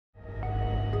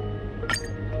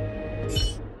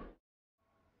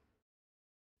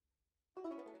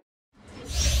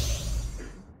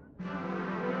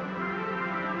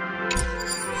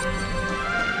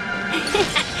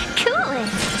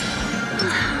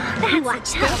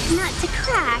Watch this nut to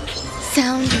crack.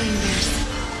 Sound ringers.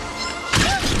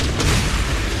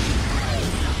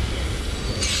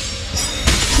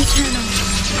 Eternal.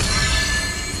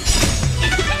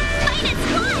 Fight its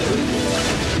blood!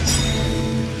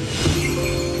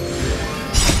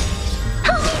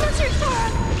 Holy Wizard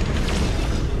Form!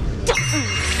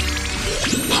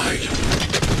 Hide.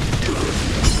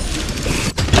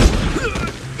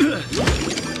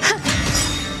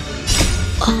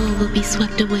 All will be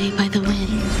swept away by the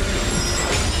wind.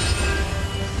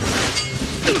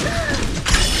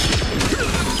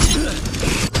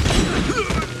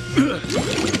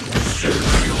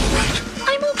 Are you alright?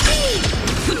 I'm okay!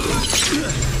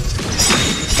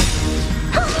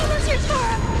 Holy Wizard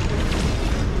Form!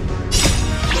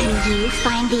 Can you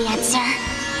find the answer?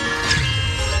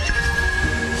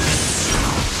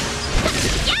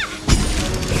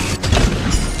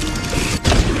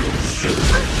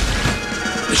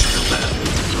 Mr. Command.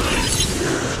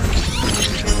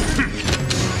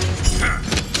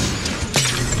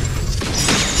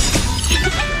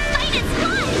 Fight its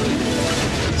blood!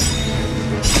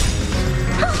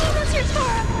 Holy Wizard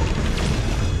Form!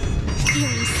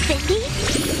 Feeling sticky?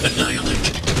 Annihilate.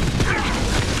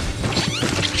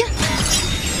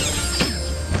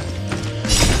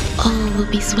 All will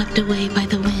be swept away by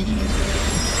the wind.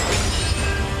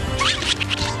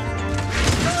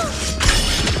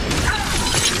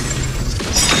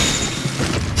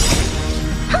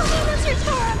 Holy Wizard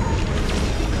Form!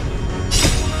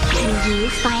 Can you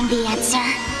find the answer?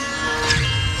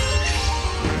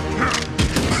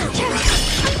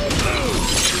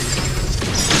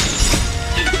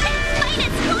 Fight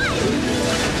its blood!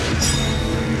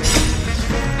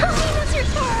 Holy Wizard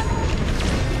Form!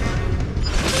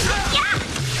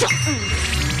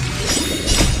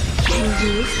 Can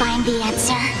you find the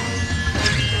answer?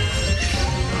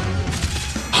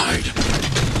 Hide.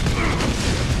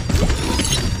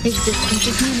 Existence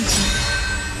is unity.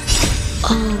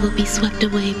 All will be swept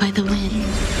away by the wind.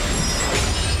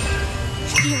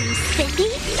 Feeling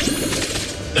sticky?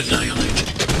 Annihilate.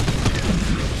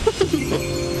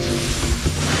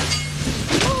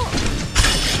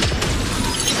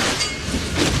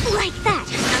 Like that.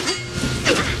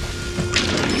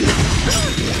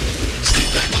 Stay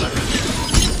back, Clara.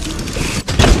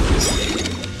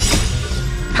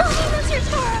 Holy Wizard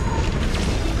Form!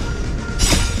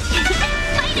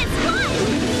 Fight its blood!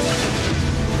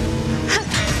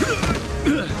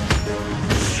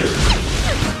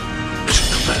 Mr.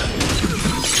 Command.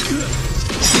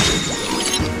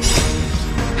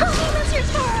 Holy Wizard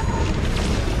Form!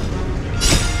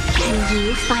 Can you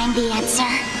find the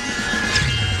answer?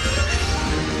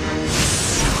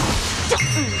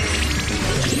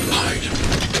 Hide.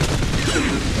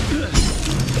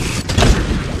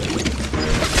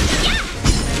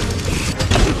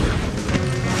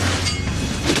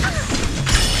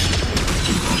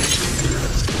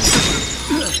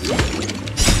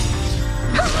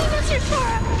 Holy Wizard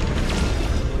Form!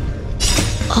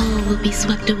 All will be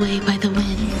swept away by the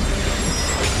wind.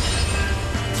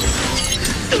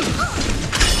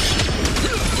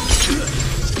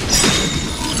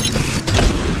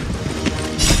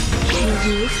 Can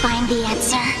you find the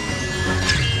answer?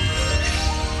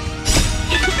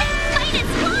 Fight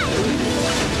its blood!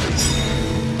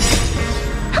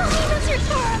 Holy Wizard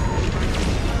Form!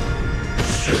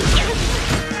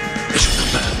 Mr.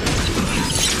 Command.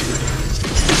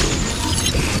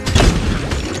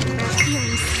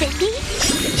 Feeling sticky?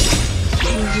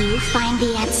 Can you find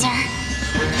the answer?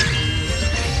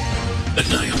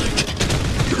 Annihilate.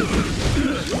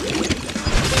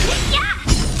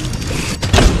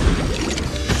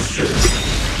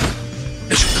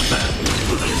 Mr. Command.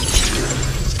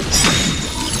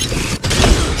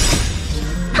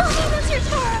 Holy Wizard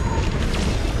Form!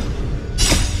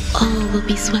 All will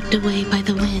be swept away by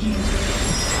the wind.